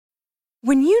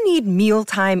When you need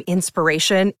mealtime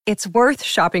inspiration, it's worth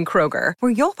shopping Kroger,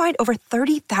 where you'll find over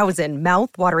 30,000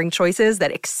 mouth-watering choices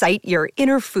that excite your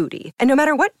inner foodie. And no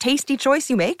matter what tasty choice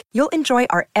you make, you'll enjoy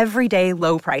our everyday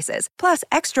low prices, plus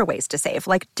extra ways to save,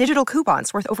 like digital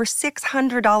coupons worth over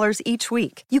 $600 each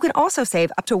week. You can also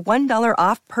save up to $1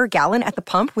 off per gallon at the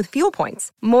pump with fuel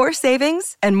points. More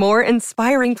savings and more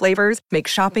inspiring flavors make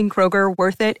shopping Kroger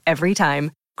worth it every time.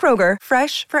 Kroger,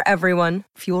 fresh for everyone.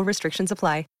 Fuel restrictions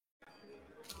apply.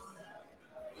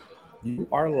 You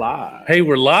are live. Hey,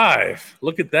 we're live.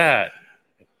 Look at that.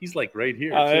 He's like right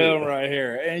here. I too. am right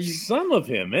here. And some of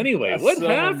him, anyway. What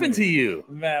happened to you?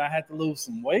 Man, I had to lose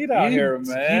some weight out here,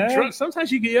 man.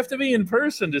 Sometimes you have to be in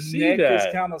person to see Neck that.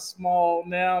 is kind of small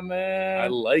now, man. I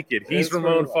like it. He's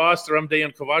Ramon Foster. I'm Dan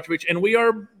Kovacevic, and we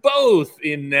are both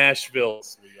in Nashville,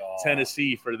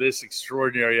 Tennessee, for this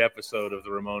extraordinary episode of the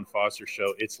Ramon Foster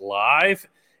Show. It's live.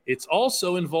 It's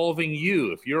also involving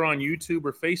you. If you're on YouTube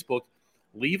or Facebook,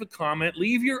 leave a comment.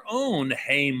 Leave your own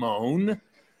Hey Moan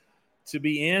to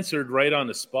be answered right on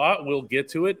the spot. We'll get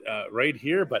to it right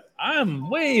here, but I'm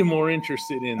way more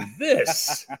interested in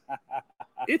this.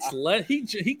 He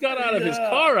got out of his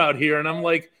car out here, and I'm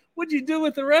like, what'd you do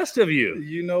with the rest of you?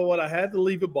 You know what? I had to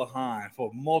leave it behind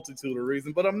for a multitude of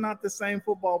reasons, but I'm not the same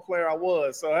football player I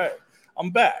was, so hey,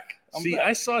 I'm back.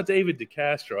 I saw David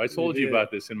DeCastro. I told you about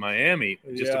this in Miami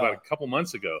just about a couple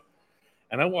months ago,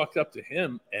 and I walked up to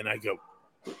him, and I go,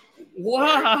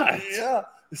 what? Yeah.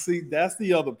 See, that's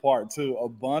the other part, too. A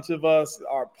bunch of us,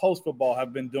 our post-football,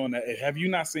 have been doing that. Have you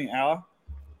not seen Al?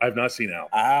 I've not seen Al.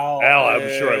 Al, I'm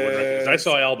sure I wouldn't recognize. I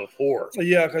saw Al before.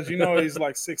 Yeah, because he's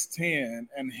like 6'10",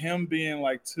 and him being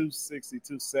like 260,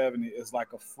 270 is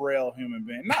like a frail human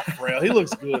being. Not frail. He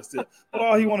looks good still. But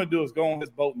all he want to do is go on his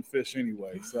boat and fish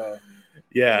anyway. So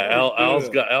yeah,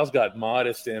 Al's got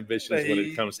modest ambitions when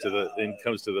it comes to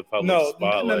the public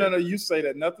spotlight. No. You say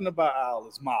that. Nothing about Al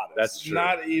is modest. That's true.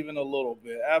 Not even a little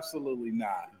bit. Absolutely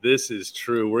not. This is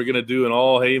true. We're going to do an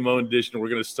all Hey Moan edition. We're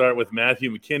going to start with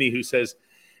Matthew McKinney, who says,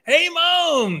 Hey,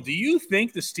 Moan, do you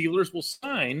think the Steelers will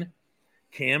sign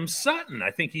Cam Sutton?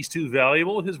 I think he's too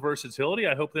valuable with his versatility.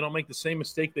 I hope they don't make the same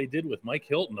mistake they did with Mike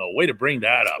Hilton. Oh, way to bring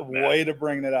that up, man. Way to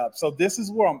bring that up. So this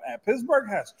is where I'm at. Pittsburgh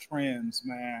has trends,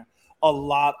 man, a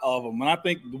lot of them. And I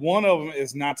think one of them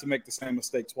is not to make the same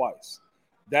mistake twice.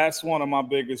 That's one of my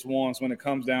biggest ones when it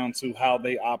comes down to how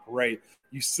they operate.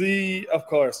 You see, of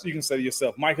course, you can say to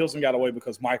yourself, Mike Hilton got away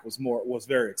because Mike was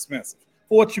very expensive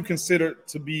for what you consider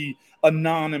to be a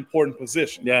non-important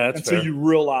position. Yeah, that's until fair. You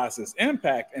realize his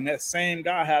impact, and that same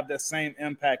guy have that same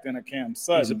impact in a Cam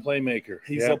Sutton. He's a playmaker.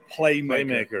 He's a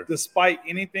playmaker. Despite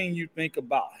anything you think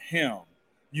about him,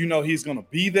 you know he's going to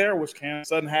be there, which Cam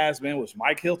Sutton has been, which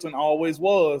Mike Hilton always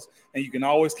was, and you can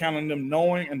always count on them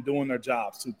knowing and doing their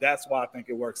jobs. So that's why I think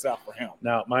it works out for him.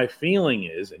 Now, my feeling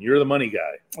is, and you're the money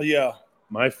guy. Yeah.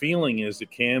 My feeling is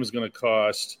that Cam's going to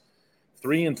cost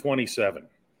 $3 and $27.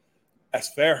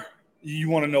 That's fair. You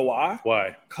want to know why?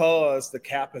 Why? Because the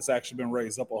cap has actually been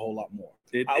raised up a whole lot more.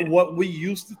 What we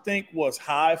used to think was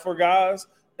high for guys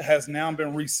has now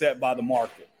been reset by the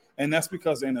market. And that's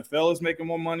because the NFL is making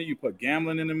more money. You put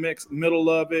gambling in the middle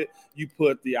of it. You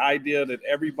put the idea that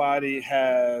everybody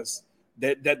has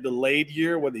that delayed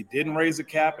year where they didn't raise the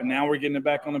cap and now we're getting it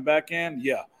back on the back end.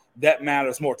 Yeah, that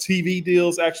matters more. TV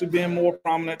deals actually being more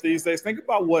prominent these days. Think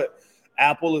about what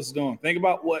Apple is doing. Think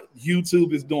about what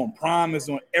YouTube is doing. Prime is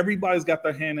doing. Everybody's got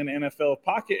their hand in the NFL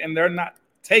pocket, and they're not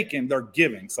taking, they're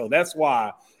giving. So that's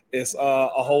why it's a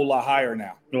whole lot higher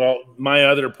now. Well, my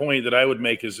other point that I would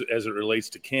make is, as it relates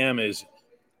to Cam, is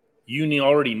you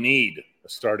already need a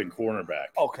starting cornerback.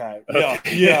 Okay.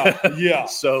 Yeah.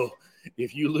 So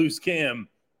if you lose Cam,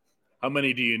 how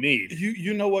many do you need?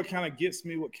 You know what kind of gets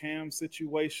me with Cam's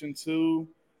situation too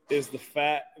is the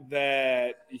fact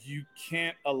that you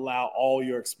can't allow all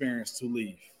your experience to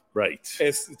leave. Right.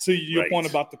 It's to your point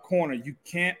about the corner. You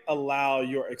can't allow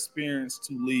your experience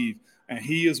to leave. And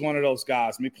he is one of those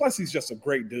guys. I mean, plus he's just a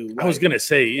great dude. I was going to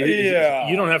say,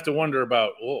 you don't have to wonder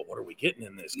about, what are we getting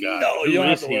in this guy? No, you don't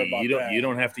have to worry about that. You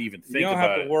don't have to even think about it. You don't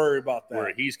have to worry about that.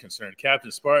 Where he's concerned.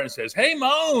 Captain Spartan says, hey,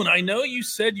 Moan, I know you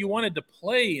said you wanted to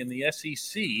play in the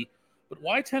SEC, but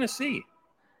why Tennessee?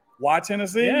 Why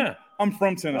Tennessee? Yeah. I'm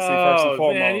from Tennessee, first and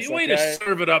foremost. Man, way to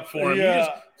serve it up for him. Yeah. You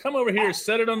just come over here,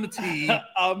 set it on the tee.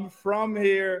 I'm from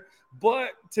here. But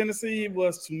Tennessee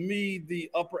was, to me, the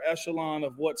upper echelon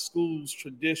of what schools,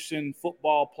 tradition,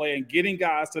 football play, and getting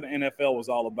guys to the NFL was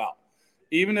all about.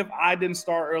 Even if I didn't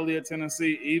start early at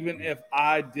Tennessee, even if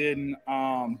I didn't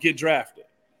get drafted,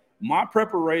 my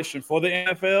preparation for the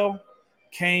NFL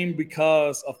came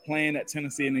because of playing at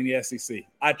Tennessee and in the SEC.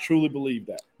 I truly believe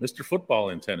that. Mr. Football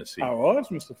in Tennessee. I was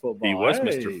Mr. Football. He was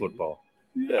Mr. Football.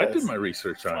 Yes. I did my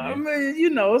research on you. I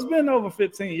mean, it's been over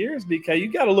 15 years, BK.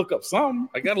 You got to look up something.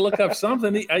 I got to look up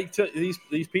something.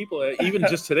 These people, even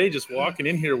just today, just walking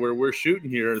in here where we're shooting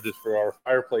here for our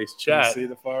fireplace chat. You see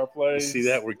the fireplace? You see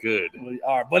that? We're good. We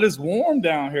are, but it's warm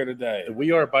down here today.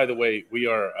 We are, by the way,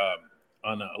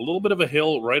 on a little bit of a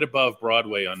hill right above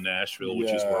Broadway on Nashville,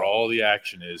 which is where all the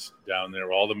action is down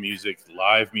there, all the music,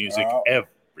 live music, every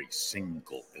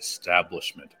single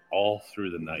establishment all through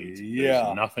the night. Yeah.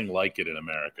 There's nothing like it in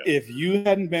America. If you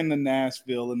hadn't been to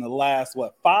Nashville in the last,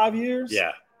 5 years?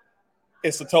 Yeah.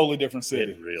 It's a totally different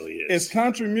city. It really is. It's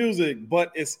country music,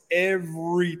 but it's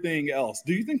everything else.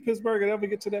 Do you think Pittsburgh would ever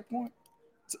get to that point?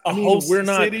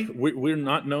 We're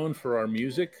not known for our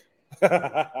music.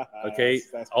 Okay.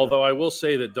 That's although I will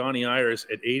say that Donnie Iris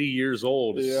at 80 years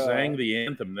old sang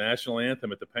the national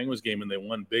anthem at the Penguins game, and they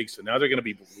won big. So now they're going to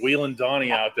be wheeling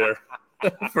Donnie out there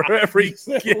for every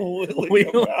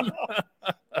wheeling.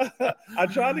 I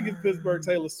tried to get Pittsburgh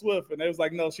Taylor Swift, and they was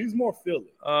like, no, she's more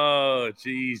Philly. Oh,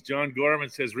 geez. John Gorman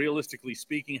says, realistically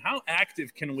speaking, how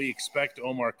active can we expect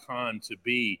Omar Khan to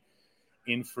be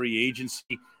in free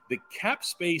agency? The cap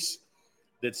space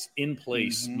that's in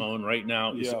place, Moan, right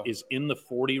now is in the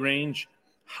 40 range.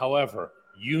 However,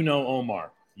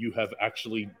 Omar, you have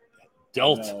actually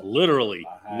dealt literally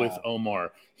with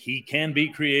Omar. He can be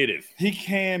creative. He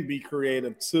can be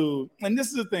creative too. And this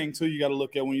is the thing too, you got to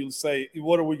look at when you say,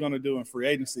 what are we going to do in free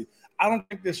agency? I don't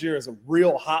think this year is a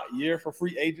real hot year for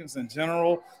free agents in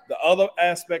general. The other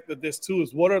aspect of this too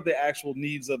is what are the actual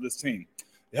needs of this team?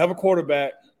 You have a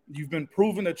quarterback. You've been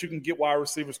proven that you can get wide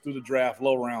receivers through the draft,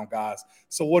 low round guys.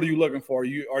 So what are you looking for? Are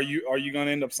you going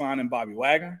to end up signing Bobby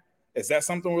Wagner? Is that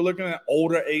something we're looking at?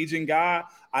 Older, aging guy?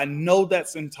 I know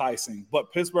that's enticing,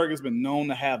 but Pittsburgh has been known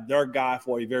to have their guy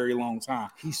for a very long time.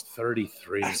 He's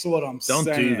 33. That's what I'm saying.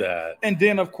 Don't do that. And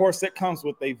then, of course, it comes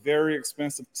with a very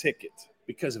expensive ticket.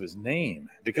 Because of his name,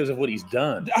 because of what he's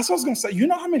done. That's what I was going to say. You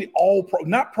know how many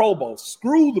not Pro Bowls,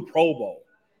 screw the Pro Bowl.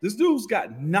 This dude's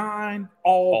got 9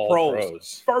 all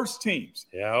pros, first teams.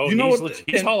 Yeah,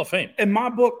 he's Hall of Fame. In my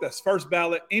book, that's first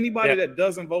ballot. Anybody that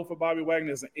doesn't vote for Bobby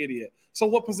Wagner is an idiot. So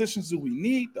what positions do we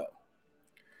need, though?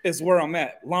 Is where I'm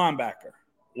at. Linebacker.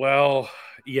 Well,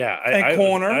 yeah. And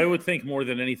corner. I would think more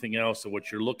than anything else that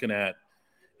what you're looking at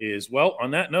is, well, on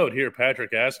that note here,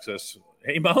 Patrick asks us,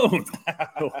 hey, Moan,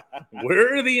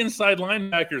 where are the inside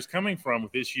linebackers coming from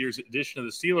with this year's edition of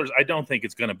the Steelers? I don't think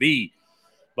it's going to be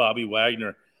Bobby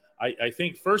Wagner. I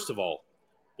think, first of all,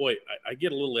 boy, I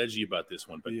get a little edgy about this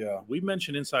one, but we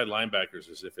mention inside linebackers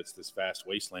as if it's this vast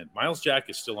wasteland. Myles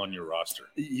Jack is still on your roster.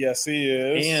 Yes, he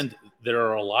is. And there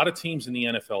are a lot of teams in the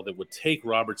NFL that would take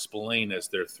Robert Spillane as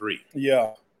their 3.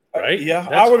 Yeah. Right? Yeah,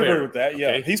 I would agree with that. Yeah,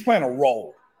 okay. He's playing a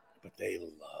role. But they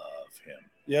love him.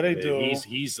 Yeah, they do.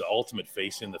 He's the ultimate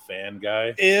face in the fan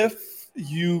guy. If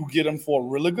you get him for a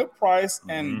really good price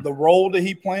and the role that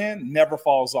he playing never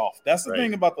falls off. That's the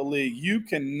thing about the league. You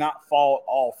cannot fall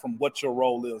off from what your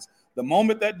role is. The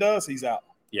moment that does, he's out.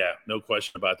 Yeah, no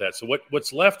question about that. So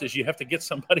what's left is you have to get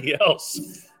somebody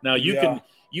else. Now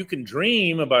you can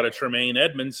dream about a Tremaine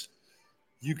Edmonds.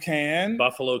 You can.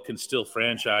 Buffalo can still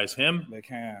franchise him. They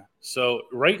can. So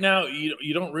right now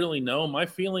you don't really know. My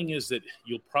feeling is that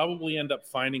you'll probably end up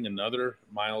finding another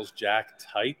Myles Jack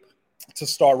type. To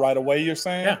start right away, you're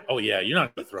saying? Yeah. Oh, yeah. You're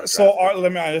not going to throw it. So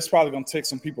it's probably going to take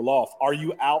some people off. Are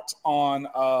you out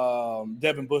on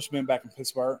Devin Bushman back in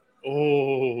Pittsburgh?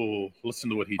 Oh,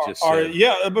 listen to what he just said.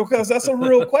 Yeah, because that's a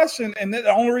real question. And the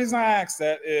only reason I ask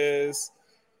that is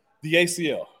the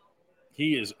ACL.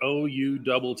 He is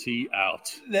OUTT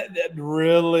out. That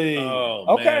really? Oh,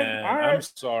 okay. Man. All right. I'm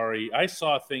sorry. I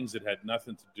saw things that had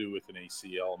nothing to do with an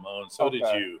ACL, Moan. So did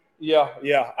you.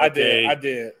 Yeah. I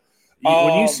did.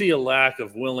 When you see a lack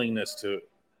of willingness to,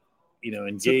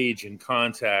 engage in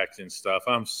contact and stuff,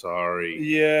 I'm sorry.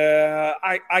 Yeah,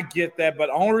 I get that. But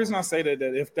the only reason I say that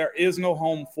if there is no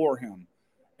home for him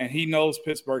and he knows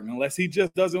Pittsburgh, unless he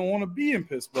just doesn't want to be in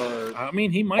Pittsburgh. I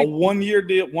mean, he might. A 1-year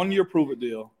deal, 1-year prove-it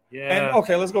deal. Yeah. And,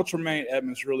 okay, let's go Tremaine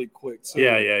Edmonds really quick, too.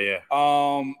 Yeah.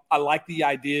 I like the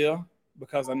idea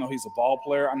because I know he's a ball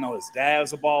player. I know his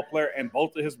dad's a ball player, and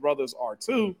both of his brothers are,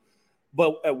 too.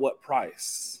 But at what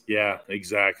price? Yeah,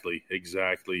 exactly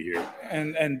here.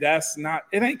 And that's not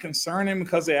 – it ain't concerning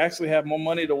because they actually have more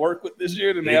money to work with this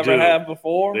year than they ever have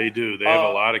before. They do. They have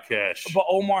a lot of cash. But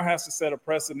Omar has to set a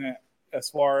precedent as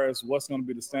far as what's going to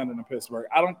be the standard in Pittsburgh.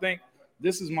 I don't think –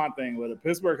 this is my thing with it.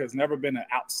 Pittsburgh has never been an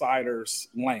outsider's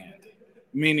land,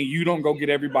 meaning you don't go get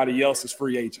everybody else's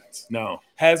free agents. No.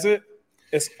 Has it?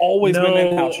 It's always been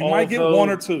in-house. You might get one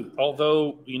or two.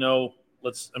 Although,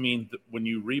 when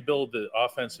you rebuild the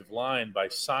offensive line by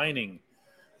signing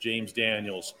James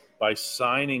Daniels, by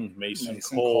signing Mason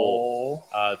Cole.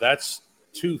 That's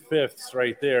 2/5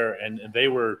 right there, and they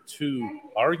were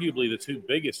arguably the two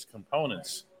biggest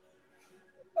components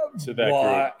to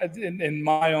that group. In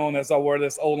my own, as I wear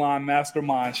this O-line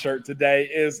mastermind shirt today,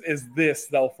 is this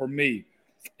though for me?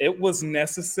 It was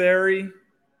necessary.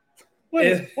 What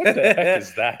the heck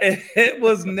is that? It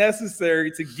was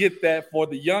necessary to get that for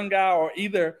the young guy or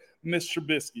either Mitch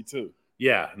Trubisky too.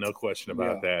 Yeah, no question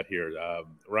about that here.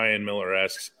 Ryan Miller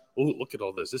asks, "Oh, look at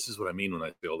all this. This is what I mean when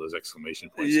I say all those exclamation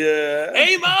points." Yeah.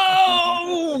 Hey,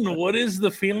 Moan! What is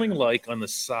the feeling like on the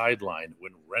sideline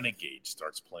when Renegade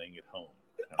starts playing at home?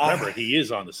 Now, remember, he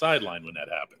is on the sideline when that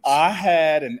happens. I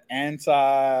had an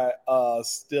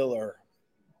anti-Stiller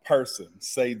person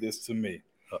say this to me.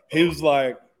 He was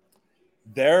like,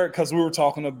 because we were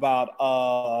talking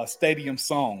about stadium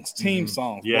songs, team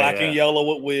songs, Black and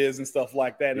Yellow with Wiz and stuff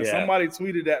like that. And somebody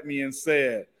tweeted at me and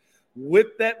said,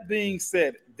 with that being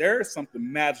said, there is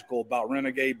something magical about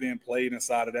Renegade being played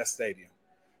inside of that stadium.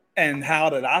 And how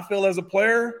did I feel as a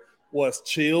player was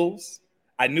chills.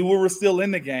 I knew we were still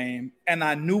in the game, and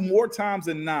I knew more times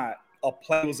than not a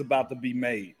play was about to be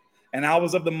made. And I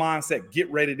was of the mindset, get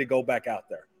ready to go back out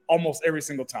there almost every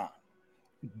single time.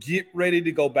 Get ready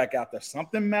to go back out there.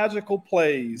 Something magical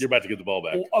plays. You're about to get the ball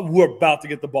back. We're about to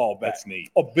get the ball back. That's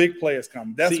neat. A big play is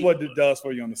coming. That's what it does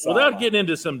for you on the side. Without getting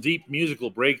into some deep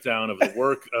musical breakdown of the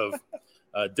work of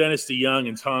Dennis DeYoung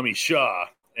and Tommy Shaw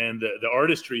and the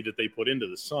artistry that they put into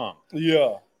the song.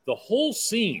 Yeah. The whole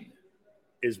scene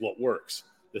is what works.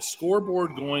 The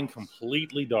scoreboard going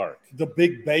completely dark. The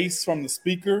big bass from the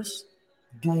speakers.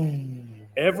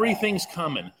 Everything's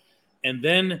coming. And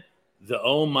then the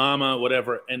oh mama,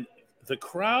 whatever. And the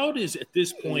crowd is at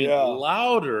this point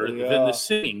louder than the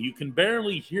singing. You can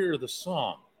barely hear the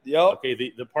song. Yep.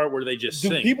 Okay, the part where they just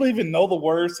sing. Do people even know the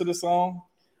words to the song?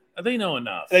 They know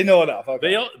enough. They know enough.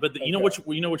 Okay. You know which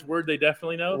word they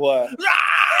definitely know? What?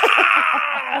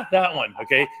 That one,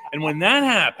 okay? And when that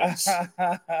happens,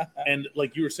 and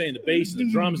like you were saying, the bass and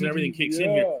the drums and everything kicks in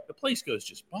here, the place goes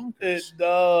just bonkers. It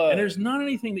does. And there's not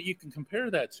anything that you can compare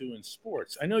that to in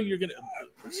sports. I know you're going to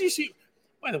 – you see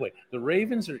 – by the way, the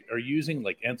Ravens are using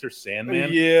like Enter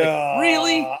Sandman. Yeah. Like,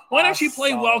 really? Why don't you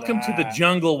play Welcome to the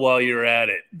Jungle while you're at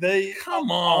it?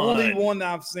 Come on. Only one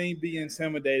I've seen be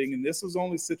intimidating, and this was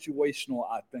only situational,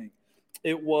 I think.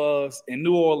 It was in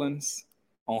New Orleans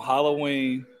on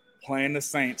Halloween playing the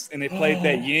Saints, and they played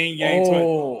that yin yang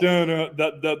the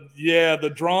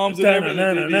drums and everything.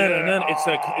 It's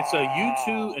a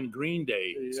U2 and Green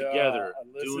Day together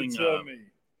doing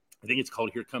I think it's called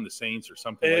Here Come the Saints or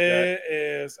something like that. It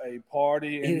is a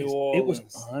party in New Orleans. It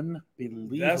was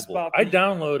unbelievable. I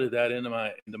downloaded that into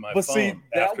my phone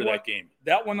after that game.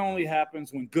 That one only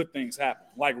happens when good things happen.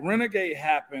 Like Renegade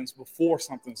happens before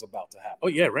something's about to happen. Oh,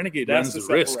 yeah. Renegade runs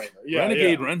the risk.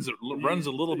 Renegade runs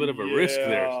a little bit of a risk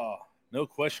there. No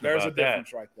question about that. There's a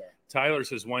difference right there. Tyler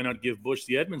says, why not give Bush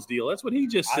the Edmonds deal? That's what he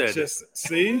just said.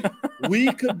 See,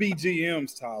 we could be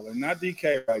GMs, Tyler, not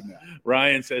DK right now.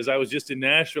 Ryan says, I was just in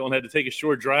Nashville and had to take a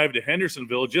short drive to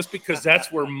Hendersonville just because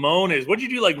that's where Moan is. What'd you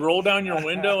do, like roll down your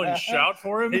window and shout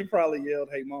for him? He probably yelled,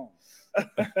 hey, Moan.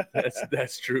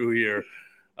 That's true here.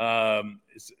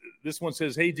 This one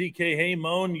says, hey, DK, hey,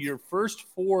 Moan, your first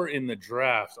 4 in the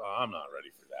draft. Oh, I'm not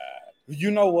ready for that.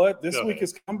 You know what? This week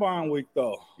is combine week,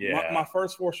 though. Yeah. My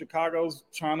first 4, Chicago's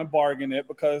trying to bargain it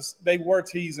because they were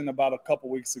teasing about a couple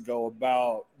weeks ago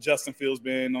about Justin Fields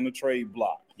being on the trade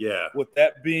block. Yeah. With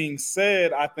that being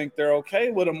said, I think they're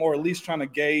okay with him, or at least trying to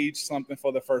gauge something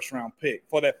for the first-round pick,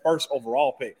 for that first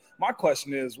overall pick. My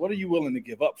question is, what are you willing to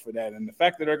give up for that? And the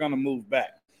fact that they're going to move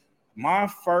back.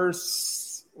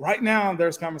 Right now,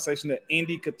 there's conversation that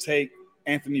Indy could take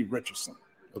Anthony Richardson.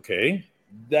 Okay.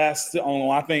 That's the only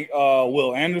one. I think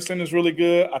Will Anderson is really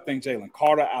good. I think Jalen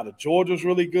Carter out of Georgia is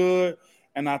really good.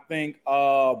 And I think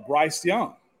Bryce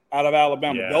Young out of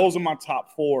Alabama. Yeah. Those are my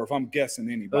top 4 if I'm guessing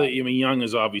anybody. I mean, Young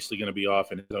is obviously going to be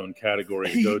off in his own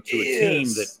category to go to a team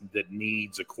that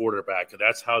needs a quarterback.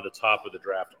 That's how the top of the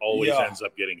draft always ends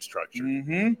up getting structured.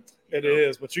 Mm-hmm. It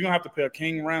is. But you're going to have to pay a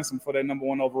king ransom for that number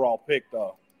 1 overall pick,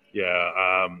 though.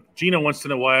 Yeah. Gina wants to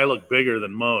know why I look bigger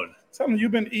than Moan. Tell me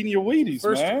you've been eating your Wheaties,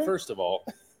 man. First of all,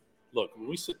 look, when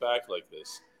we sit back like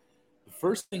this, the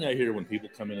first thing I hear when people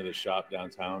come into the shop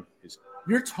downtown is,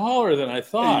 you're taller than I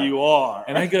thought. You are.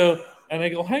 And I go,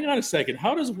 hang on a second.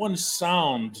 How does one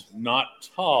sound not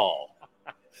tall?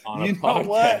 on a you podcast. Know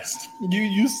what?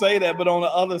 You say that, but on the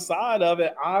other side of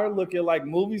it, I look at like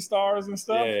movie stars and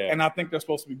stuff, and I think they're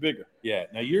supposed to be bigger. Yeah.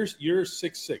 Now you're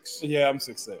 6'6". Yeah, I'm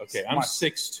 6'6". Okay, I'm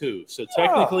 6'2". So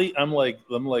technically, I'm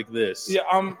like this.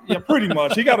 Yeah, pretty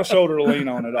much. He got a shoulder to lean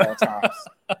on at all times.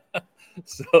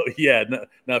 So yeah.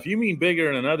 Now, if you mean bigger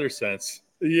in another sense,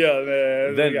 yeah,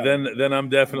 man. Then I'm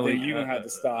definitely you're gonna have to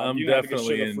stop. I'm you're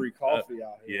definitely have to get free coffee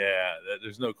out here. Yeah,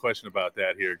 there's no question about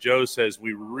that here. Joe says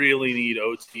we really need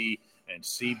OT and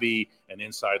CB and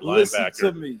inside linebacker. Listen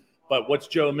to me. But what's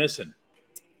Joe missing?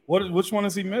 Which one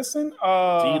is he missing?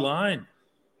 D-line.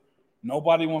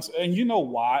 Nobody wants, and you know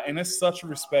why? And it's such a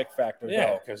respect factor,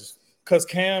 though, because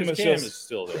Cam is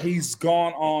still there. He's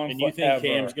gone on, and you forever.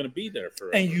 Think Cam's going to be there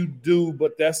forever. And you do,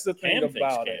 but that's the thing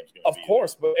about it. Of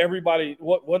course, but everybody,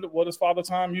 what does Father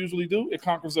Time usually do? It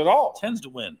conquers it all. Tends to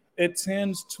win. It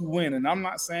tends to win, and I'm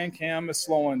not saying Cam is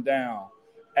slowing down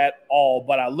at all,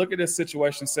 but I look at this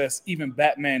situation and says even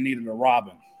Batman needed a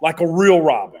Robin, like a real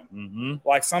Robin,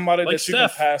 like somebody that you can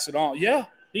pass it on. Yeah.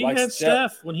 He like had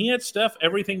Steph. When he had Steph,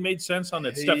 everything made sense on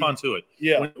that. Stephon Tuitt.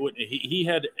 Yeah. When he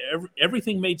had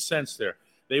everything made sense there.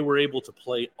 They were able to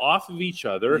play off of each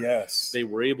other. Yes. They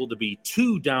were able to be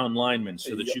two down linemen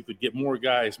so that you could get more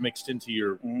guys mixed into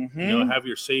your, have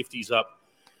your safeties up.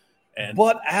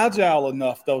 But agile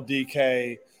enough, though,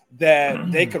 DK,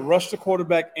 that they could rush the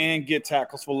quarterback and get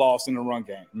tackles for loss in the run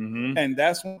game. And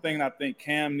that's one thing I think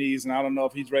Cam needs, and I don't know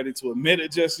if he's ready to admit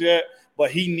it just yet, but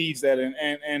he needs that.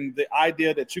 And the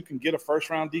idea that you can get a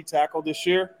first-round D tackle this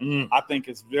year, I think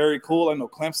it's very cool. I know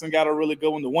Clemson got a really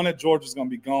good one. The one at Georgia is going to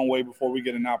be gone way before we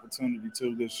get an opportunity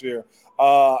to this year.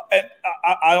 And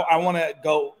I want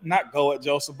to not go at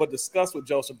Joseph, but discuss with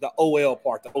Joseph the OL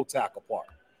part, the O tackle part.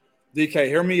 DK,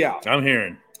 hear me out. I'm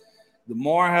hearing. The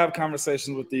more I have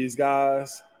conversations with these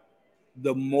guys,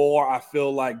 the more I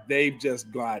feel like they've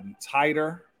just gotten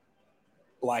tighter,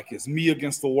 like it's me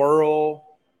against the world,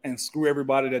 and screw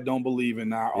everybody that don't believe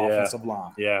in our offensive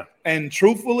line. Yeah. And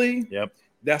truthfully,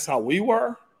 that's how we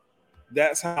were.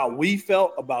 That's how we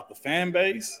felt about the fan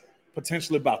base,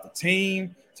 potentially about the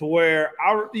team, to where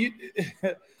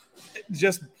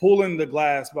just pulling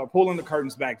the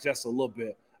curtains back just a little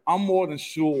bit. I'm more than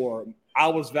sure I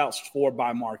was vouched for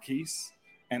by Marquise,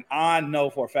 and I know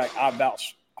for a fact I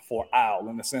vouched for Al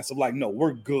in the sense of like, no,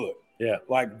 we're good. Yeah.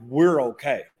 Like, we're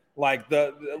okay. Like,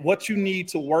 what you need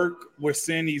to work, we're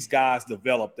seeing these guys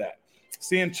develop that.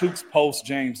 Seeing Chooks post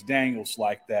James Daniels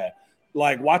like that.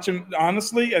 Like, watching,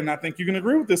 honestly, and I think you can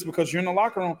agree with this because you're in the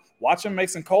locker room, watching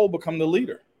Mason Cole become the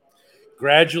leader.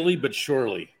 Gradually but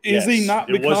surely. Is he not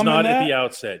becoming that? It was not at the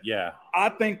outset, I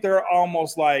think they're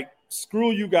almost like,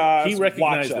 screw you guys. He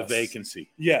recognized the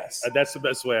vacancy. Yes. That's the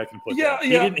best way I can put that.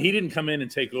 He didn't come in and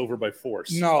take over by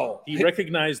force. No. He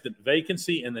recognized the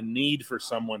vacancy and the need for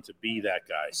someone to be that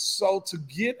guy. So to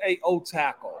get a O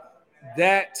tackle,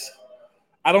 that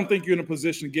I don't think you're in a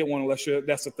position to get one unless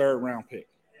that's a third round pick.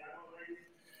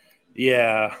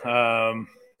 Yeah.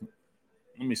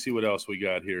 Let me see what else we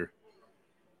got here.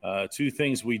 Two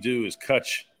things we do is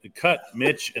cut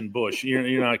Mitch and Bush.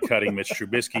 You're not cutting Mitch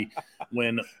Trubisky.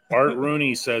 When Art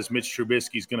Rooney says Mitch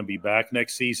Trubisky's going to be back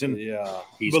next season,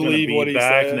 he's going to be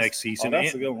back next season.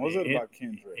 That's a good one. What's it about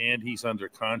Kendrick? And he's under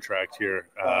contract here.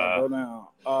 Go down.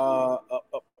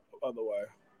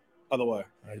 Other way.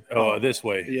 This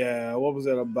way. Yeah. What was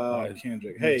that about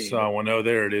Kendrick? Hey. Saw one. Oh,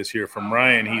 there it is here from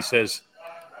Ryan. He says,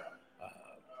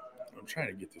 I'm trying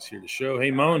to get this here to show. Hey,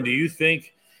 Moan, do you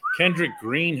think Kendrick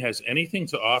Green has anything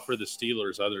to offer the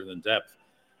Steelers other than depth?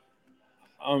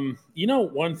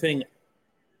 One thing,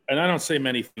 and I don't say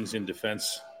many things in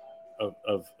defense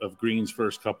of Green's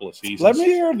first couple of seasons. Let me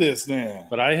hear this then.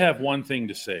 But I have one thing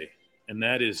to say, and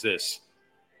that is this.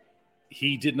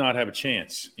 He did not have a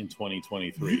chance in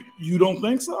 2023. You don't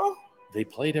think so? They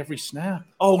played every snap.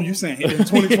 Oh, you're saying in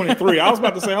 2023. I was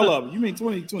about to say, hold up. You mean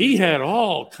 2020? He had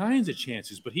all kinds of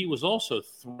chances, but he was also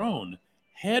thrown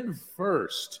head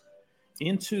first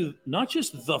into not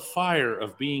just the fire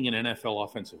of being an NFL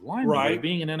offensive lineman, but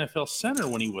being an NFL center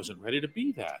when he wasn't ready to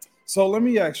be that. So let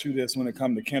me ask you this when it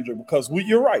comes to Kendrick, because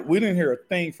you're right. We didn't hear a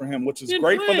thing from him, which is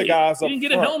great for the guys up front. He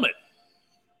didn't get a helmet.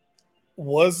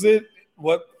 Was it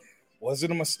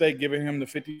a mistake giving him the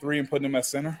 53 and putting him at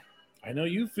center? I know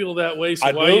you feel that way,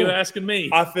 so why are you asking me?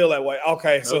 I feel that way.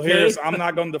 Okay, so I'm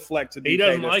not going to deflect to DK he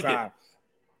doesn't this like time. It.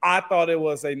 I thought it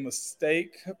was a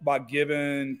mistake by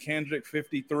giving Kendrick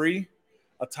 53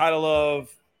 a title of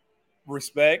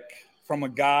respect from a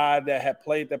guy that had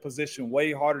played that position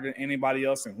way harder than anybody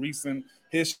else in recent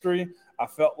history. I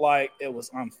felt like it was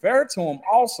unfair to him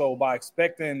also by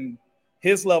expecting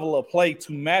his level of play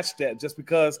to match that, just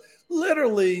because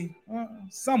literally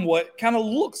somewhat kind of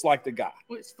looks like the guy.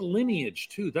 Well, it's the lineage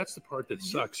too. That's the part that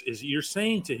sucks, is you're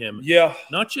saying to him,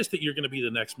 not just that you're going to be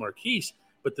the next Marquise,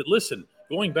 but that, listen,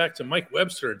 going back to Mike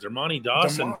Webster and Dermontti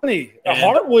Dawson.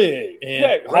 Hardwig.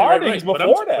 Harding's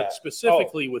before that. But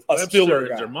specifically with Webster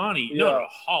and Dermontti, no,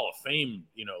 Hall of Fame,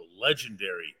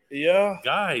 legendary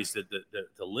guys. That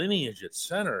the lineage at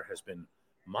center has been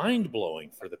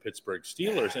mind-blowing for the Pittsburgh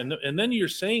Steelers. And then you're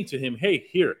saying to him, hey,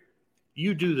 here,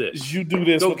 you do this. You do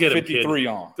this. Go with get 53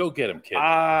 him, on. Go get him, kid.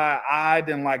 I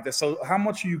didn't like that. So how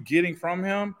much are you getting from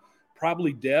him?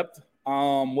 Probably depth.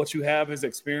 What you have is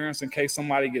experience in case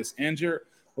somebody gets injured.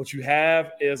 What you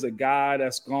have is a guy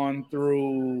that's gone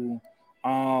through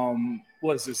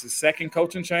what is this, his second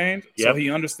coaching change? Yep. So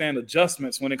he understands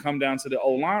adjustments when it comes down to the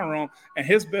O-line room. And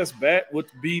his best bet would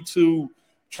be to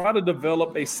try to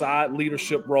develop a side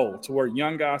leadership role to where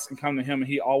young guys can come to him, and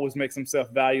he always makes himself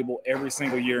valuable every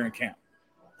single year in camp.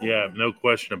 Yeah, no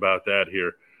question about that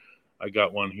here. I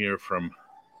got one here from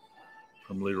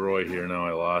Leroy here. Now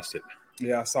I lost it.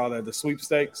 Yeah, I saw that. The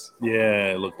sweepstakes.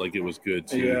 Yeah, it looked like it was good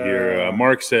too. Here,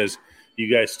 Mark says,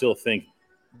 you guys still think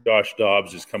Josh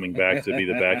Dobbs is coming back to be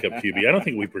the backup QB? I don't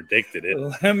think we predicted it.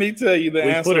 Let me tell you the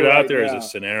answer. We put it out right there now. as a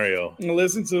scenario.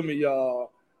 Listen to me,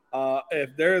 y'all.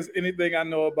 If there's anything I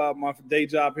know about my day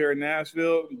job here in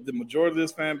Nashville, the majority of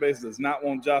this fan base does not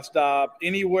want Josh Dobbs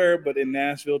anywhere but in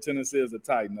Nashville, Tennessee as a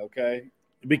Titan, okay?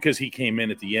 Because he came in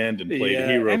at the end and played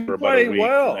hero for about a week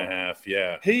and a half.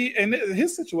 Yeah.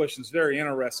 His situation is very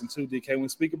interesting too, DK. When we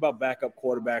speak about backup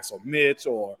quarterbacks or Mitch,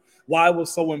 or why it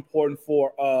was so important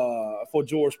for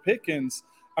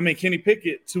Kenny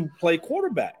Pickett to play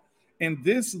quarterback. In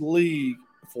this league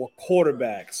for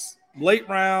quarterbacks, late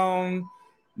round,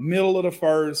 middle of the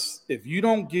first, if you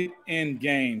don't get in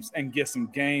games and get some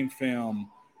game film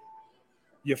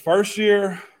your first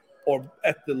year, or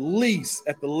at the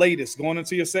latest, going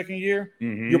into your second year,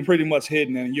 you're pretty much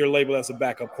hidden and you're labeled as a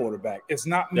backup quarterback. It's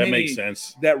not many that makes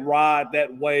sense. That ride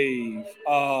that wave,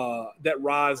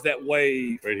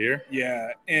 right here. Yeah,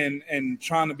 and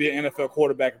trying to be an NFL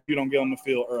quarterback if you don't get on the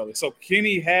field early. So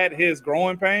Kenny had his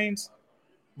growing pains,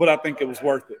 but I think it was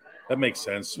worth it. That makes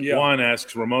sense. Yeah. Juan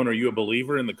asks, Ramon, are you a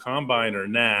believer in the combine or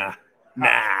nah?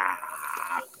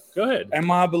 Go ahead. Am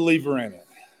I a believer in it?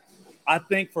 I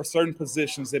think for certain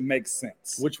positions it makes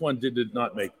sense. Which one did it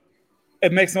not make?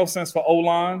 It makes no sense for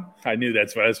O-line. I knew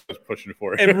that's what I was pushing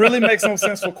for. It really makes no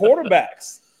sense for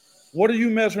quarterbacks. What are you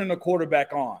measuring a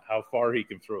quarterback on? How far he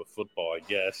can throw a football, I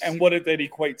guess. And what did that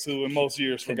equate to in most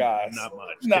years for guys? Not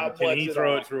much. Can he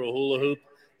throw it through a hula hoop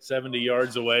 70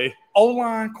 yards away?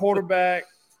 O-line, quarterback,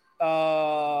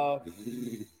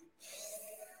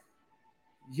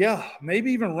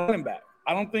 maybe even running back.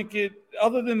 I don't think it,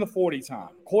 other than the 40 time.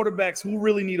 Quarterbacks who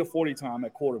really need a 40 time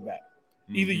at quarterback.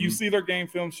 Either you see their game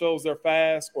film shows they're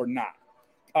fast or not.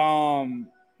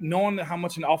 Knowing how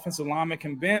much an offensive lineman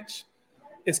can bench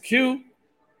is cute,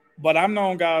 but I've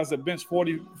known guys that bench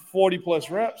 40 plus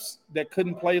reps that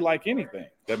couldn't play like anything.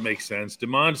 That makes sense.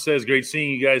 Demond says, great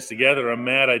seeing you guys together. I'm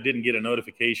mad I didn't get a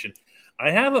notification.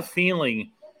 I have a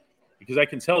feeling, because I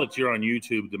can tell that you're on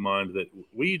YouTube, Demond, that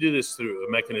we do this through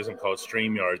a mechanism called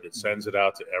StreamYard that sends it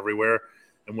out to everywhere.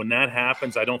 And when that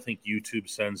happens, I don't think YouTube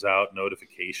sends out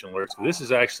notification alerts. This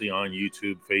is actually on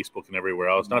YouTube, Facebook, and everywhere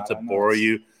else. Not to bore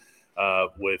you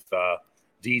with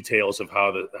details of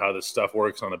how the stuff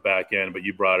works on the back end, but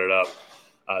you brought it up.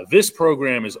 This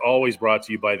program is always brought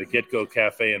to you by the Get-Go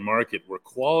Cafe and Market, where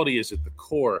quality is at the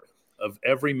core of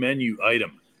every menu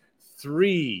item.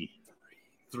 Three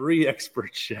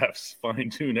expert chefs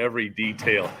fine-tune every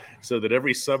detail so that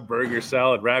every sub, burger,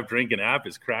 salad, wrap, drink, and app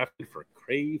is crafted for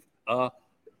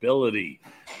craveability.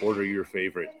 Order your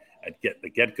favorite at the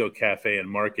Get-Go Cafe and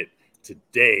Market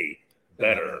today.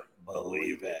 Better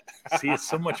believe it. See, it's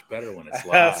so much better when it's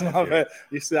live. That's my bad.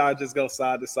 You see, I just go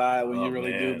side to side when you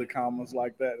really do the comments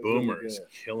like that. It's Boomer's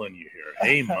really killing you here.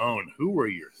 Hey, Moan, who were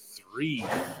your 3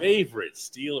 favorite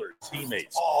Steeler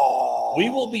teammates? We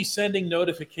will be sending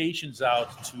notifications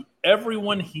out to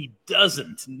everyone he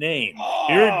doesn't name.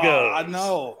 Here it goes. I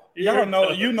know. You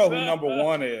know who number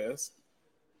 1 is.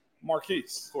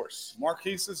 Marquise. Of course.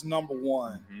 Marquise is number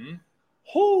 1. Mm-hmm.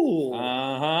 Who?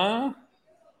 Uh-huh.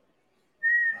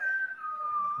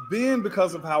 Ben,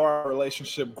 because of how our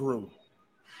relationship grew.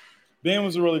 Ben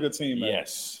was a really good teammate.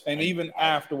 Yes. And even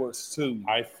afterwards, too.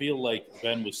 I feel like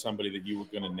Ben was somebody that you were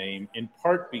going to name, in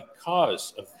part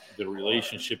because of the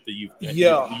relationship that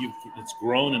it's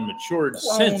grown and matured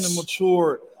since.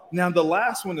 Now, the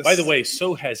last one is... By the way,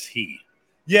 so has he.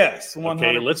 Yes, 100%.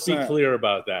 Okay, let's be clear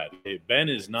about that. Ben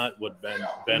is not what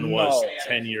Ben was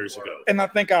 10 years ago. And I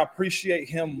think I appreciate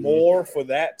him more for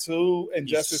that too. And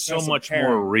He's just so much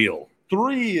more real.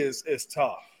 3 is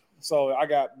tough. So I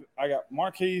got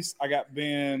Marquise, I got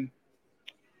Ben.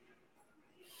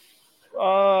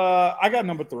 I got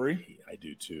number 3. I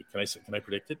do too. Can I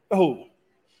predict it? Oh,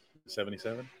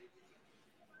 77?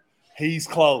 He's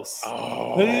close.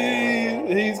 Oh,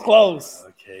 he's close.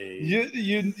 Okay.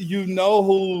 You know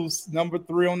who's number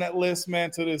 3 on that list, man,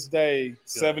 to this day?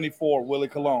 74, Willie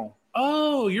Colon.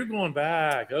 Oh, you're going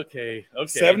back. Okay.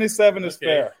 77 is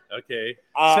fair. Okay.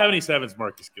 77 is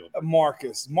Marcus Gilbert.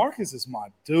 Marcus is my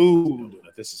dude.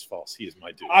 This is false. He is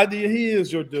my dude. He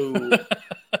is your dude.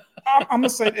 I'm going to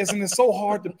say this, and it's so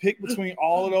hard to pick between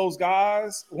all of those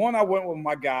guys. One, I went with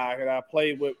my guy that I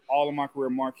played with all of my career,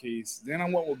 Marquise. Then I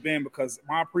went with Ben because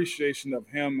my appreciation of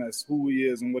him as who he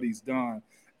is and what he's done.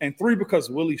 And 3, because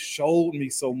Willie showed me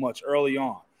so much early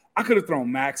on. I could have thrown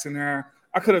Max in there.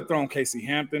 I could have thrown Casey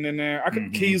Hampton in there. I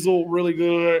could Kiesel really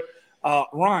good.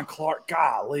 Ron Clark,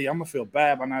 golly, I'm going to feel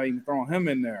bad by not even throwing him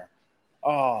in there.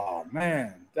 Oh,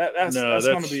 man. That's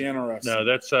going to be interesting. No,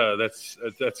 that's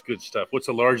good stuff. What's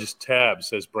the largest tab,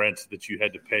 says Brent, that you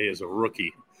had to pay as a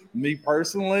rookie? Me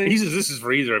personally? He says this is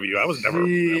for either of you. I was never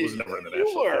in the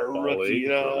National Football League.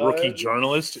 Rookie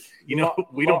journalist.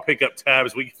 We don't pick up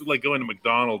tabs. We like going to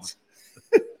McDonald's.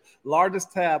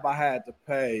 Largest tab I had to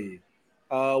pay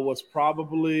was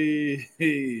probably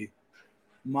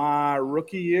my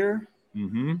rookie year.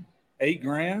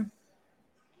 $8,000.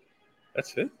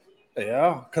 That's it?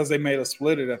 Yeah, because they made us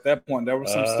split it at that point. There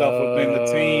was some stuff within the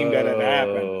team that had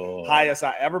happened. Highest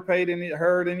I ever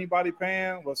heard anybody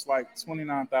paying was like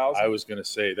 $29,000. I was going to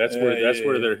say that's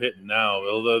where they're hitting now.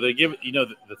 Although they give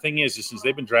the thing is since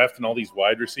they've been drafting all these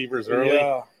wide receivers early,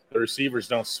 the receivers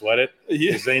don't sweat it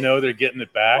because they know they're getting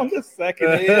it back on the second.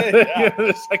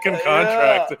 The second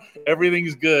contract.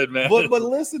 Everything's good, man. But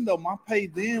listen though, my pay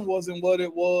then wasn't what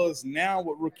it was now.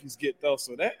 What rookies get though,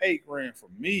 so that $8,000 for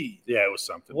me, it was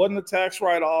something. Wasn't a tax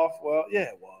write off. Well, yeah,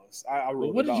 it was. I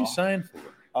wrote what did you sign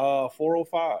for?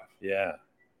 405. Yeah.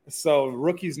 So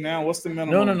rookies now, what's the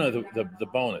minimum? No, the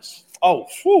bonus. Oh,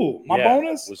 my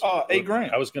bonus was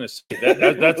 $8,000. I was going to say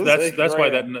that's why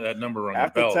that number rang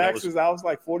after the bell. Taxes, I was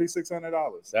like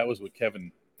 $4,600. That was what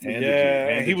Kevin handed you.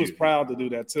 And he was proud to do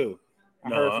that too. I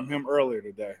heard from him earlier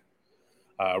today.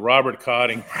 Robert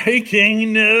Cotting,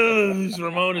 breaking news.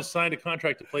 Ramon has signed a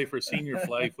contract to play for a senior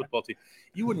flag football team.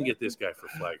 You wouldn't get this guy for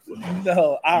flag football.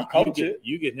 No, I'll coach it.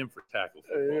 You get him for tackle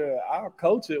football. Yeah, I'll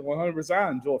coach it 100%.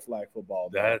 I enjoy flag football.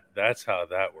 That's how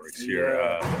that works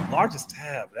here. Largest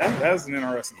tab. That's an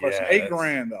interesting question.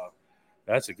 $8,000 though.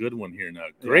 That's a good one here now.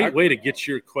 Great way to get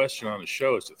your question on the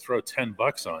show is to throw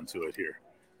 $10 onto it here.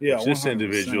 Yeah, which this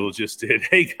individual just did.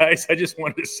 Hey guys, I just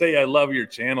wanted to say I love your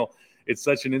channel. It's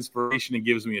such an inspiration and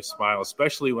gives me a smile,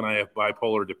 especially when I have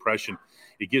bipolar depression.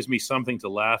 It gives me something to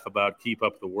laugh about. Keep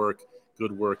up the work.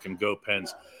 Good work, and go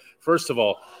Pens. First of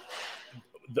all,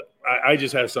 I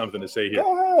just have something to say here.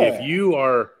 If you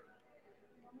are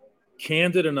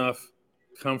candid enough,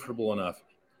 comfortable enough,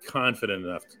 confident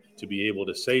enough to be able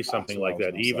to say something like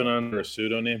that, even under a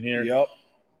pseudonym here,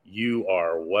 you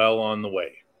are well on the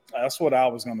way. That's what I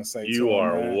was going to say. You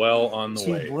are well on the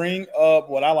way. To bring up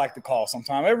what I like to call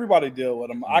sometimes, everybody deal with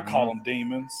them. I call them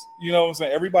demons. You know what I'm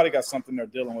saying? Everybody got something they're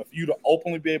dealing with. You to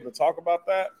openly be able to talk about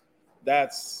that,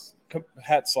 that's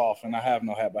hats off. And I have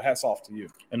no hat, but hats off to you.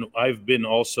 And I've been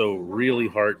also really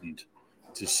heartened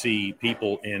to see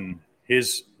people in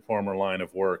his former line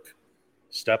of work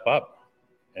step up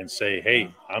and say,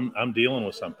 hey, I'm dealing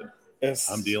with something.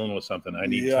 I'm dealing with something. I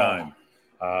need time.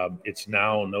 It's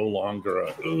now no longer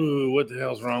what the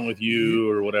hell's wrong with you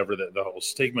or whatever, the whole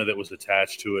stigma that was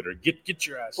attached to it, or get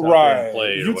your ass out there and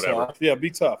play or whatever. Tough. Yeah, be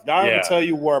tough. Now, I ever tell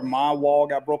you where my wall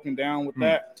got broken down with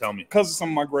that? Tell me. Because of some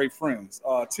of my great friends,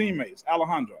 teammates.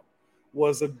 Alejandro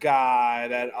was a guy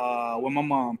that when my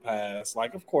mom passed,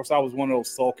 like, of course, I was one of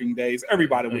those sulking days.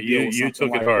 Everybody would deal with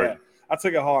something like that. I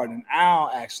took it hard, and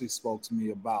Al actually spoke to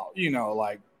me about,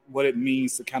 like, what it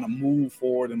means to kind of move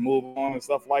forward and move on and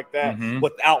stuff like that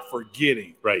without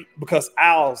forgetting. Right. Because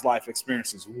Al's life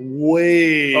experience is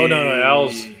way. Oh, no.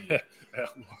 Al's.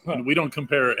 We don't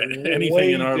compare anything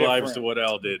in our lives to what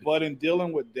Al did. But in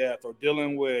dealing with death or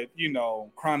dealing with,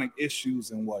 chronic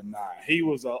issues and whatnot, he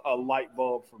was a light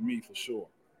bulb for me for sure.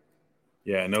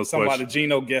 Yeah, no Somebody, question.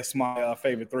 Gino guessed my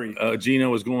favorite 3. Gino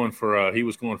was going for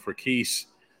Keese.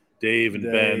 Dave and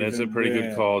Ben. That's a pretty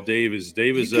good call. Dave is.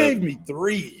 He gave me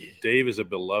 3. Dave is a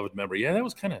beloved member. Yeah, that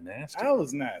was kind of nasty. That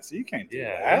was nasty. You can't do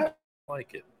that. I don't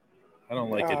like it. I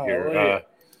don't like it here.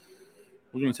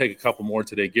 We're going to take a couple more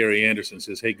today. Gary Anderson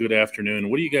says, hey, good afternoon.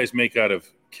 What do you guys make out of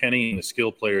Kenny and the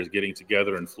skill players getting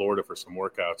together in Florida for some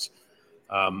workouts?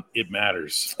 It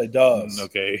matters. It does.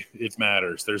 Okay, it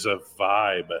matters. There's a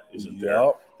vibe, isn't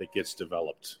there, that gets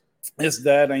developed. It's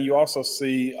that, and you also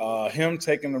see him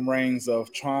taking the reins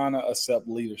of trying to accept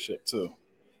leadership too.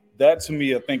 That, to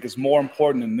me, I think is more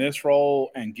important in this role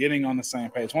and getting on the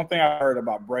same page. One thing I heard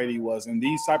about Brady was in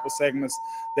these type of segments,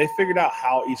 they figured out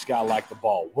how each guy liked the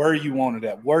ball. Where you wanted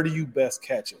it. Where do you best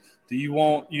catch it? Do you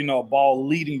want, a ball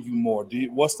leading you more?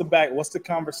 What's the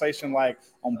conversation like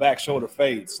on back shoulder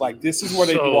fades? Like, this is where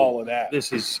they do all of that.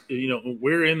 This is,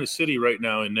 we're in the city right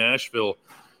now in Nashville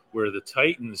where the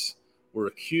Titans were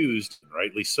accused,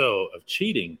 rightly so, of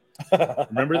cheating.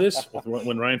 Remember this?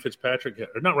 When Ryan Fitzpatrick,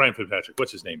 or not Ryan Fitzpatrick,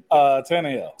 what's his name?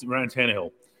 Tannehill. Ryan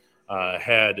Tannehill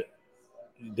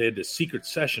they had a secret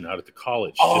session out at the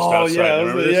college just outside.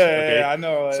 Remember this? Yeah, I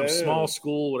know. Some small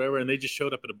school, whatever, and they just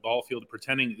showed up at a ball field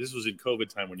pretending this was in COVID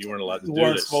time when you weren't allowed to do this.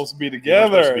 Weren't supposed to be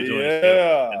together.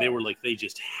 And they were like, they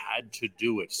just had to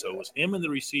do it. So it was him and the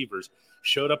receivers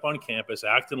showed up on campus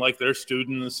acting like they're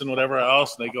students and whatever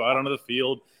else, and they go out onto the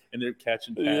field. And they're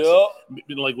catching passes.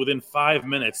 Yep. Like within 5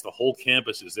 minutes, the whole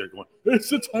campus is there going, it's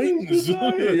the Titans.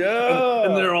 Yeah.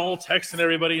 and they're all texting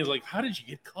everybody. It's like, how did you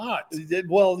get caught?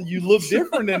 Well, you look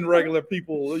different than regular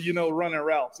people, running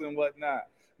routes and whatnot.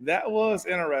 That was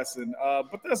interesting.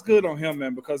 But that's good on him,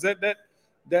 man, because that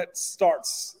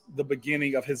starts the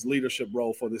beginning of his leadership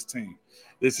role for this team.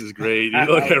 This is great. You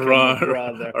look at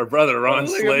Ron, our brother Ron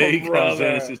Slay comes in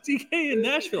and says, DK in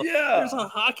Nashville. Yeah. There's a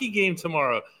hockey game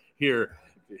tomorrow here.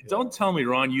 Don't tell me,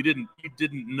 Ron, you didn't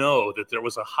know that there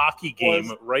was a hockey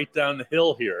game right down the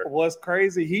hill here. What's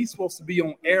crazy, he's supposed to be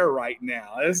on air right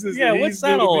now. What's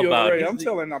that all about? I'm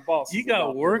telling my boss. You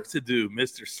got work to do,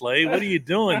 Mr. Slay. What are you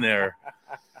doing there?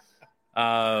 Look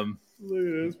at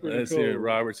this, let's see.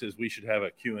 Robert says we should have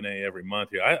a Q&A every month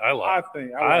here. I like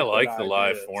the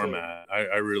live format.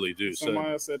 I really do.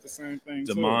 Somebody else said the same thing.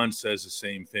 Damon says the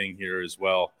same thing here as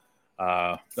well.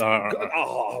 I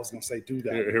was going to say do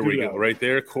that. Here we go. Right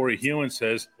there. Corey Hewen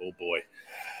says, oh, boy.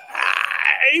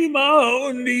 Hey,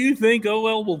 Moan, do you think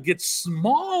OL will get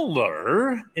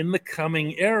smaller in the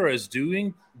coming eras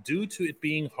due to it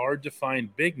being hard to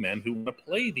find big men who want to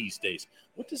play these days?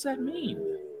 What does that mean?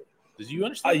 Do you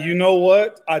understand that? You know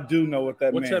what? I do know what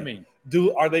that means. What's that mean?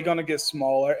 Are they going to get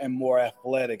smaller and more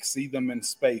athletic, see them in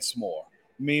space more?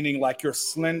 Meaning like your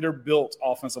slender built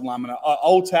offensive lineman,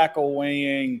 old tackle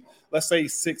weighing, let's say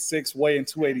 6'6", weighing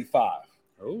 285.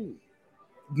 Oh.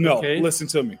 No, okay. Listen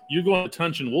to me. You're going to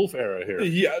Tunch and Wolf era here.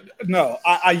 Yeah, no.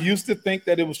 I used to think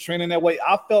that it was trending that way.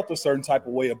 I felt a certain type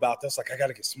of way about this. Like, I got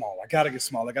to get small. I got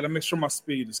to make sure my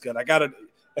speed is good.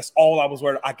 That's all I was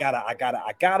worried. I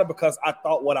gotta, because I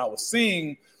thought what I was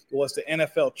seeing was the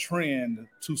NFL trend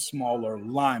to smaller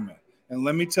linemen. And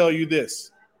let me tell you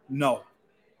this. No,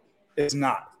 it's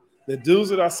not. The dudes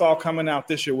that I saw coming out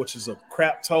this year, which is a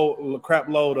crap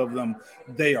load of them,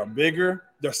 they are bigger.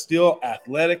 They're still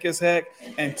athletic as heck,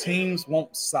 and teams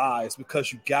won't size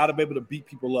because you got to be able to beat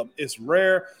people up. It's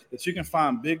rare that you can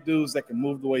find big dudes that can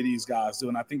move the way these guys do,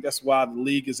 and I think that's why the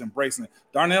league is embracing it.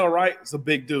 Darnell Wright is a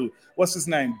big dude. What's his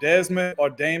name?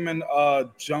 Damon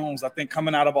Jones, I think,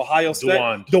 coming out of Ohio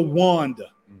State. DeWand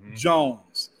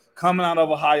Jones, coming out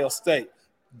of Ohio State.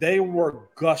 They were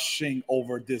gushing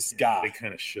over this guy. They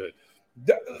kind of should.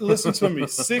 Listen to me,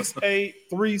 6'8",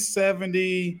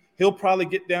 370. He'll probably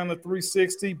get down to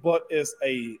 360, but is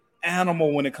a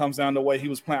animal when it comes down to the way he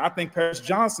was playing. I think Paris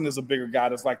Johnson is a bigger guy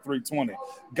that's like 320.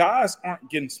 Guys aren't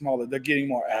getting smaller. They're getting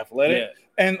more athletic.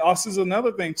 Yeah. And also is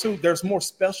another thing, too. There's more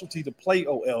specialty to play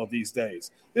OL these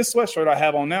days. This sweatshirt I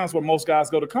have on now is where most guys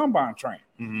go to combine train.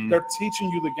 Mm-hmm. They're teaching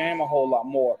you the game a whole lot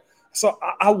more. So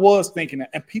I was thinking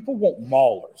that, and people want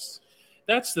maulers.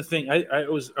 That's the thing. I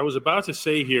was about to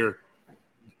say here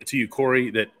to you, Corey,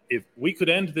 that if we could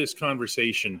end this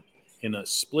conversation in a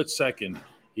split second,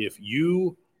 if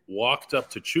you walked up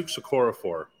to Chuks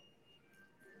Okorafor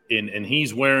and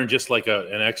he's wearing just like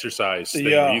an exercise thing,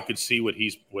 where you could see what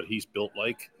he's built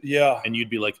like. Yeah. And you'd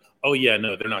be like, oh yeah,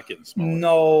 no, they're not getting smaller.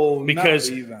 No, because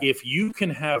if you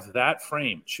can have that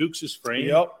frame, Chuks'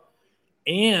 frame,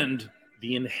 and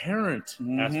the inherent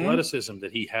athleticism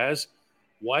that he has,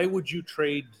 why would you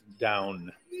trade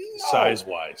down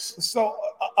size-wise? So,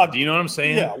 do you know what I'm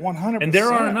saying? Yeah, 100%. And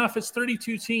there are enough. It's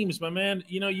 32 teams, my man.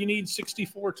 You need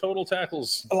 64 total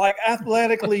tackles. Like,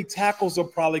 athletically, tackles are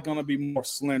probably going to be more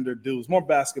slender dudes, more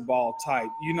basketball type,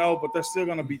 but they're still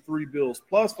going to be 3 bills.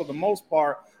 Plus, for the most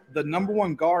part, the number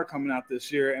one guard coming out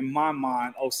this year, in my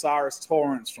mind, Osiris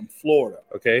Torrance from Florida.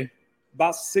 Okay.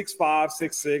 About 6'5",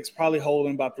 6'6", probably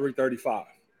holding about 335.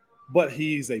 but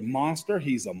he's a monster.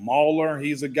 He's a mauler.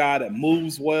 He's a guy that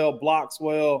moves well, blocks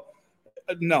well.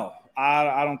 No,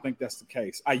 I don't think that's the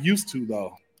case. I used to,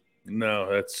 though.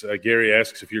 No, that's Gary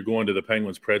asks if you're going to the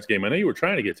Penguins-Preds game. I know you were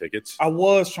trying to get tickets. I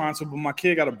was trying to, but my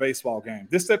kid got a baseball game.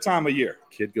 This is that time of year.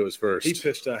 Kid goes first. He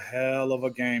pitched a hell of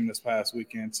a game this past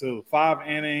weekend, too. 5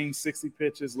 innings, 60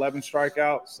 pitches, 11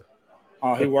 strikeouts.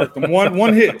 He worked them.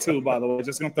 One hit, too, by the way.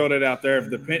 Just going to throw that out there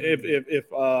if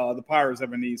the Pirates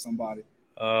ever need somebody.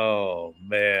 Oh,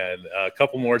 man. A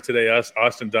couple more today.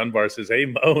 Austin Dunbar says, hey,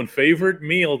 Moan, favorite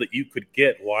meal that you could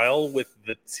get while with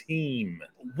the team?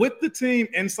 With the team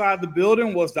inside the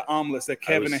building was the omelets that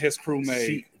Kevin and his crew made.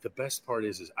 See, the best part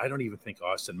is I don't even think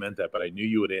Austin meant that, but I knew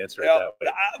you would answer it that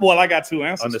way. I got 2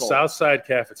 answers. On the Southside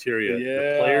Cafeteria,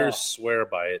 the players swear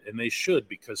by it, and they should,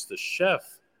 because the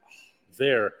chef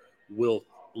there will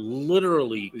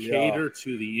literally cater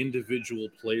to the indivial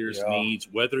player's needs,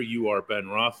 whether you are Ben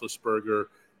Roethlisberger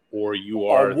or you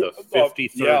are the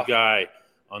 53rd guy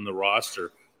on the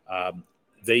roster.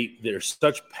 There's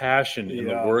such passion in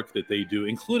the work that they do,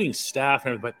 including staff.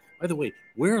 But by the way,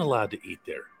 we're allowed to eat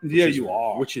there. You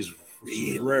are. Which is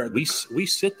really rare. We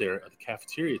sit there at the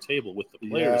cafeteria table with the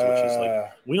players, which is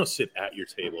like, we don't sit at your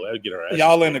table. That would get our asses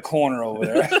y'all in the corner over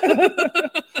there.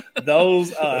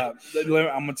 Those, I'm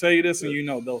gonna tell you this, and you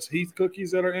know those Heath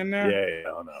cookies that are in there. Yeah.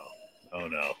 Oh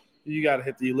no. You got to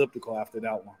hit the elliptical after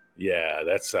that one. Yeah,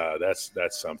 that's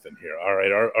something here. All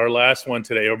right, our last one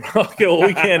today. Okay, well,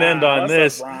 we can't end on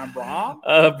this.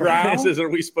 Brian says, "Are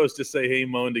we supposed to say hey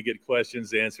Moan to get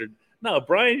questions answered?" No,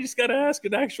 Brian, you just got to ask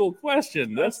an actual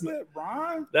question. That's it,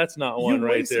 Brian. That's not one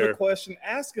right there. You a question,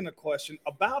 asking a question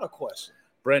about a question.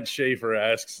 Brent Schaefer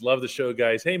asks, love the show,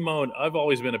 guys. Hey, Moan, I've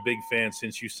always been a big fan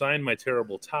since you signed my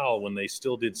terrible towel when they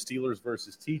still did Steelers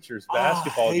versus Teachers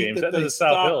basketball games. That is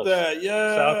South Hills.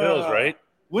 South Hills, right?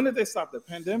 When did they stop the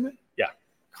pandemic? Yeah.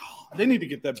 God, they need to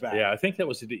get that back. Yeah, I think that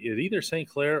was either St.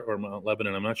 Clair or Mount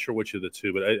Lebanon. I'm not sure which of the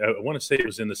two, but I want to say it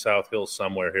was in the South Hills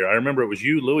somewhere here. I remember it was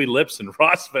you, Louis Lips, and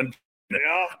Ross Van.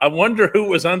 Yeah. I wonder who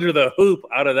was under the hoop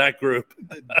out of that group.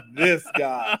 This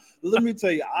guy. Let me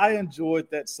tell you, I enjoyed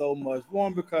that so much.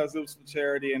 One, because it was for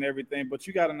charity and everything, but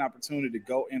you got an opportunity to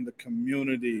go in the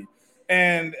community.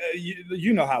 And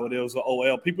you know how it is with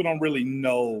OL. People don't really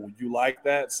know you like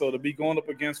that. So to be going up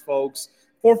against folks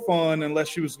for fun,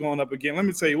 unless you was going up again. Let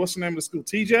me tell you, what's the name of the school?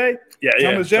 TJ? Yeah.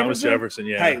 Thomas Jefferson,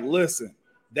 yeah. Hey, listen.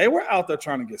 They were out there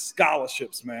trying to get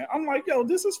scholarships, man. I'm like, yo,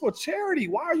 this is for charity.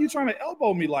 Why are you trying to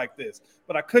elbow me like this?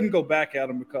 But I couldn't go back at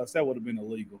them because that would have been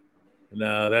illegal.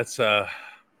 No, that's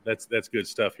good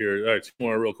stuff here. All right, two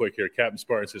more real quick here. Captain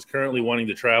Spartan says, currently wanting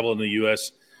to travel in the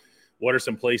U.S. What are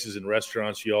some places and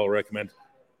restaurants you all recommend?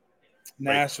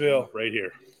 Nashville. Right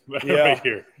here. Yeah. Right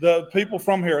here. The people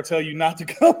from here will tell you not to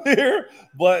come here,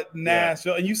 but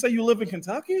Nashville. Yeah. And you say you live in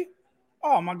Kentucky?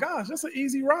 Oh my gosh, that's an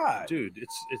easy ride, dude.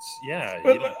 It's yeah.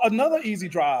 But another easy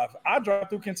drive. I drive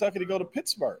through Kentucky to go to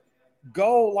Pittsburgh.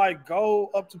 Go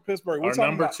up to Pittsburgh. Our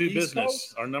number two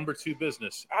business. Our number two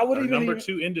business. Our number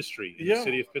two industry in the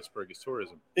city of Pittsburgh is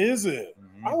tourism. Is it?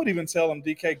 Mm-hmm. I would even tell them,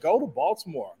 DK, go to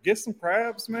Baltimore, get some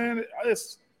crabs, man.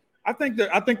 I think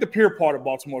the pier part of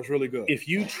Baltimore is really good. If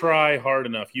you try hard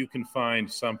enough, you can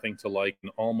find something to like in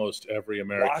almost every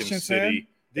American city.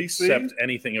 DC? Except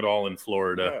anything at all in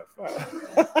Florida.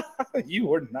 You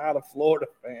were not a Florida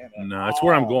fan. No, it's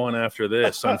where I'm going after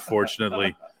this,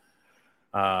 unfortunately.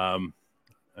 I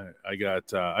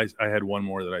had one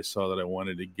more that I saw that I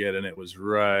wanted to get, and it was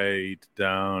right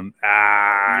down.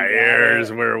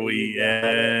 Here's where we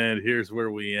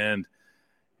end.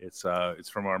 It's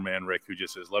from our man Rick, who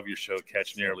just says, love your show,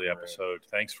 catch an early episode.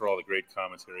 Thanks for all the great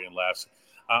commentary and laughs.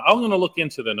 I'm going to look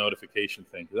into the notification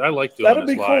thing because I like doing That'd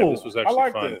this be live. Cool. This was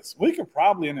actually fun. This. We could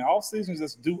probably in the off season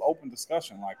just do open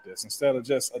discussion like this instead of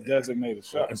just a designated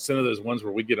show. Instead of those ones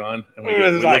where we get on and we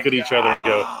look at each other and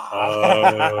go,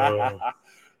 "Oh,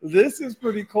 this is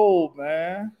pretty cool,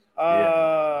 man."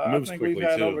 I think we've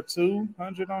had too. Over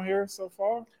 200 on here so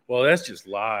far. Well, that's just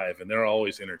live, and they're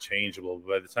always interchangeable.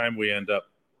 By the time we end up,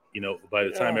 by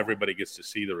the time everybody gets to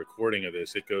see the recording of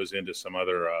this, it goes into some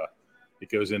other. It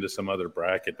goes into some other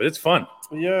bracket, but it's fun.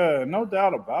 Yeah, no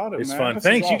doubt about it, it's man. Fun. This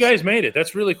Thanks, you guys made it.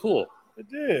 That's really cool. It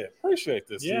did. Appreciate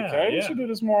this, DK. We should do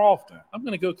this more often. I'm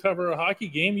going to go cover a hockey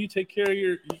game. You go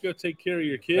take care of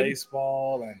your kid.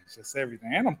 Baseball and just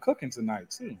everything. And I'm cooking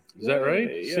tonight too. Is that right?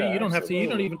 Yeah, see, you don't have to. You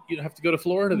don't have to go to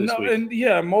Florida this week.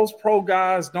 And most pro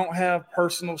guys don't have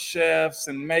personal chefs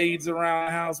and maids around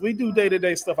the house. We do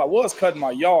day-to-day stuff. I was cutting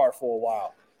my yard for a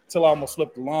while until I almost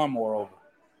flipped the lawnmower over.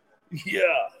 Yeah,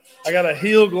 I got a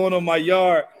hill going on my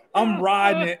yard. I'm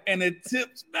riding it, and it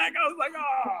tips back. I was like,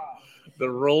 The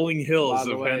rolling hills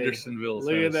of way, Hendersonville, look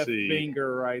Tennessee. At that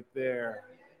finger right there.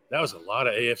 That was a lot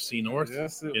of AFC North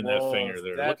in that finger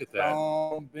there. Look at that.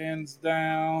 Thumb bends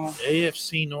down.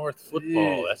 AFC North football.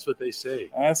 Yeah. That's what they say.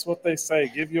 That's what they say.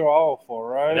 Give your all for,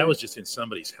 right? And that was just in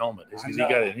somebody's helmet.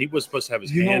 He was supposed to have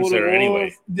his hands there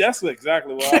anyway. That's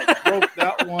exactly what I broke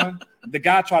that one. The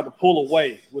guy tried to pull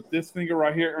away with this finger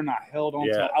right here, and I held on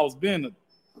to it. I was being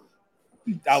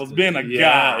a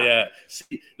guy. Yeah.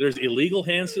 See, there's illegal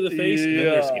hands to the face, and then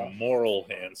there's immoral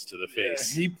hands to the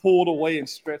face. He pulled away and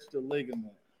stretched the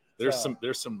ligament. There's some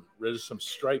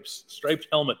striped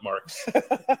helmet marks.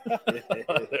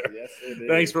 Yes,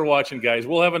 Thanks for watching, guys.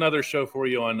 We'll have another show for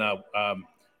you on.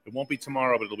 It won't be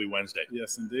tomorrow, but it'll be Wednesday.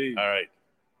 Yes, indeed. All right.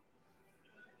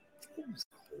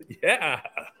 Yeah.